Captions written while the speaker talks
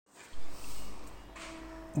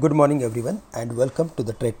Good morning, everyone, and welcome to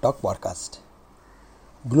the Trade Talk podcast.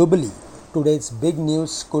 Globally, today's big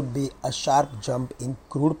news could be a sharp jump in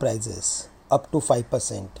crude prices up to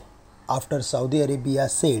 5% after Saudi Arabia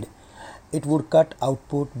said it would cut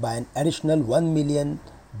output by an additional 1 million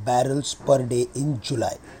barrels per day in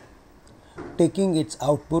July, taking its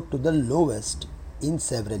output to the lowest in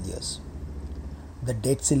several years. The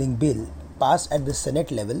debt ceiling bill passed at the Senate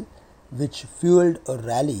level, which fueled a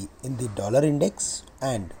rally in the dollar index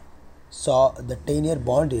and saw the 10-year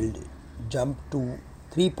bond yield jump to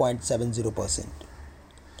 3.70%,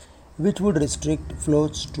 which would restrict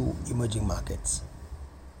flows to emerging markets.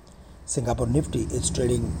 Singapore Nifty is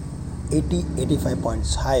trading 85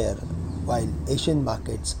 points higher, while Asian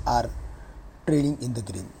markets are trading in the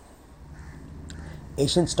green.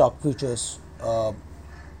 Asian stock futures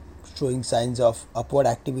showing signs of upward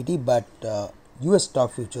activity, but US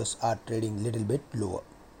stock futures are trading little bit lower.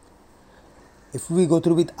 If we go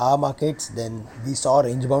through with our markets, then we saw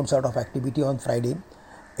range bound sort of activity on Friday.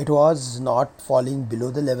 It was not falling below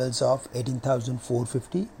the levels of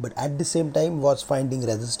 18,450, but at the same time was finding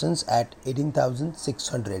resistance at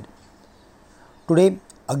 18,600. Today,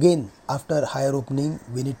 again, after higher opening,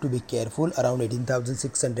 we need to be careful around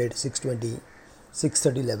 18,600, 620,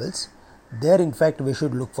 630 levels. There, in fact, we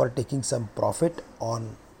should look for taking some profit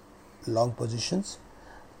on long positions.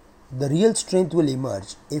 The real strength will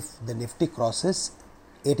emerge if the Nifty crosses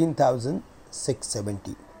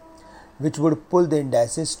 18,670, which would pull the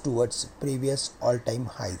indices towards previous all-time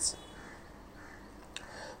highs.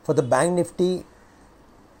 For the Bank Nifty,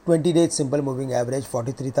 20-day simple moving average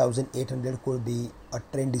 43,800 could be a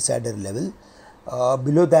trend decider level.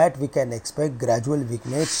 Below that, we can expect gradual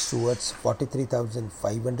weakness towards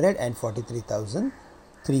 43,500 and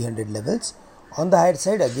 43,300 levels. On the higher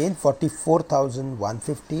side, again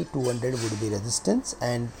 44,150, 200 would be resistance,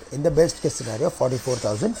 and in the best case scenario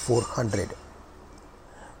 44,400.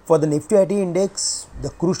 For the Nifty IT index, the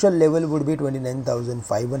crucial level would be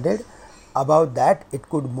 29,500. Above that, it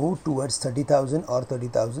could move towards 30,000 or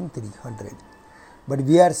 30,300. But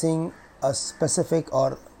we are seeing a specific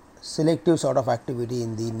or selective sort of activity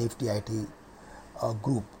in the Nifty IT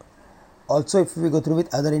group. Also, if we go through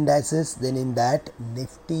with other indices, then in that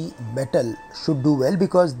Nifty metal should do well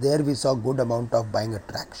because there we saw good amount of buying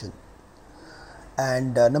attraction.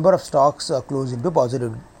 And number of stocks close into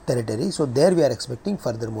positive territory. So there we are expecting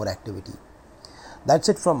further more activity. That's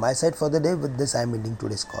it from my side for the day. With this, I am ending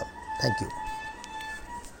today's call. Thank you.